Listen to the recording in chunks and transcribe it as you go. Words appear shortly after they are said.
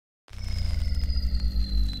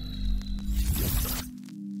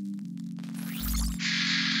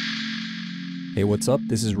Hey, what's up?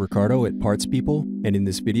 This is Ricardo at Parts People, and in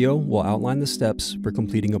this video, we'll outline the steps for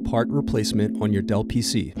completing a part replacement on your Dell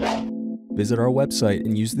PC. Visit our website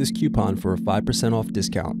and use this coupon for a 5% off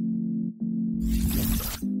discount.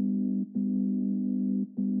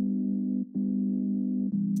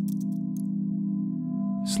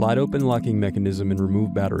 Slide open locking mechanism and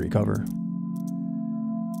remove battery cover.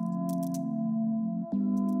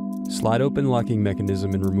 Slide open locking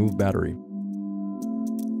mechanism and remove battery.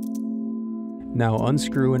 Now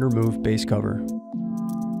unscrew and remove base cover.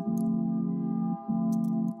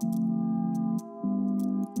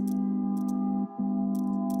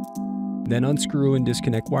 Then unscrew and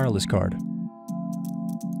disconnect wireless card.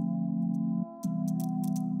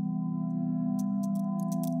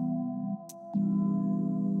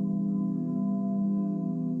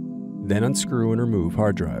 Then unscrew and remove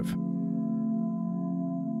hard drive.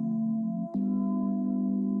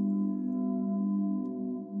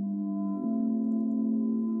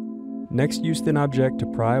 Next, use thin object to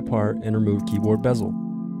pry apart and remove keyboard bezel.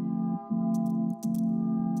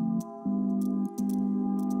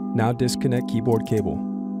 Now disconnect keyboard cable.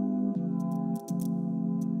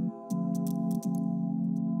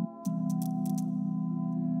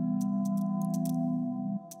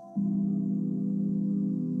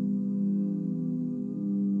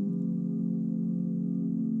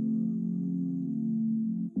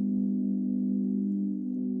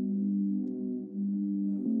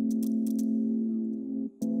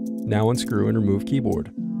 Now unscrew and remove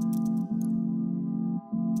keyboard.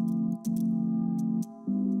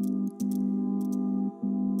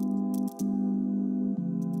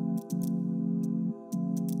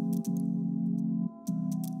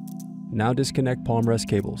 Now disconnect palm rest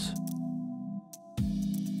cables.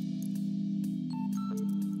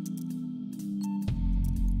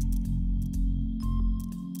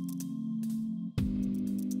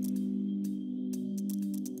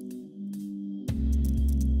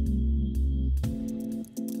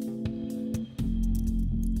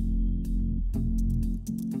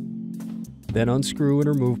 Then unscrew and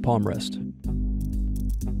remove palm rest.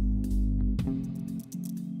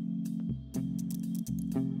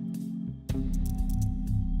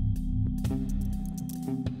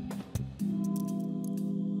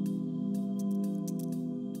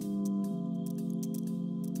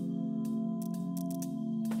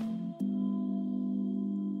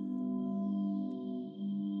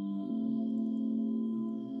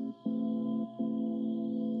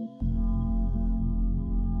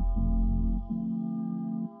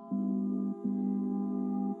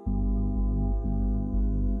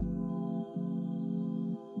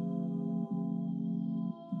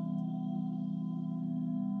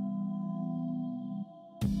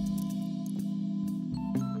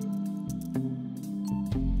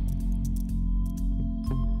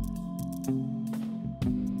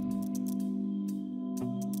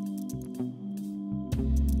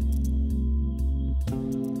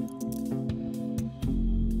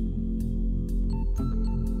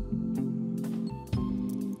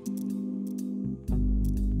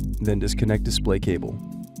 Then disconnect display cable.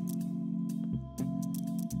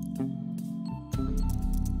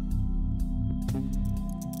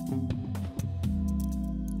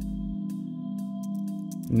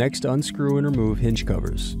 Next, unscrew and remove hinge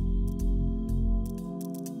covers.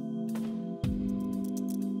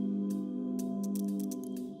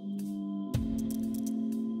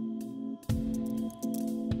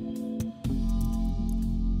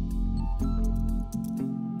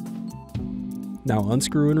 Now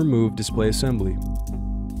unscrew and remove display assembly.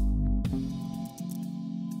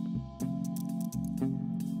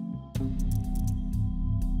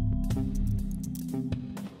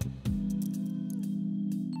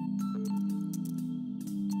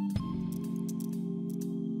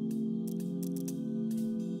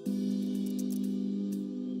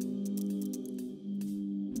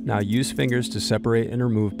 Now use fingers to separate and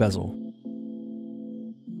remove bezel.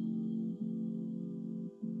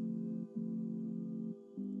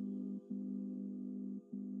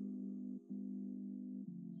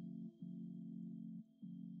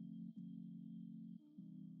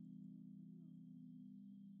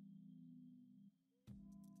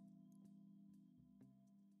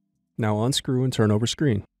 Now unscrew and turn over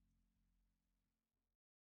screen.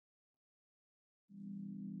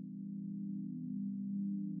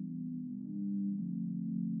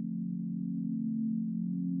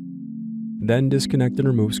 Then disconnect and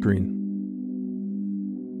remove screen.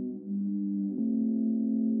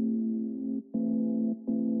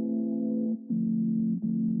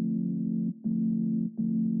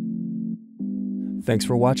 Thanks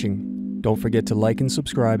for watching. Don't forget to like and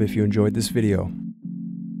subscribe if you enjoyed this video.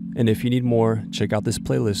 And if you need more, check out this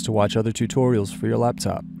playlist to watch other tutorials for your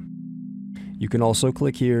laptop. You can also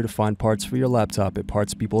click here to find parts for your laptop at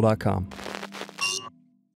partspeople.com.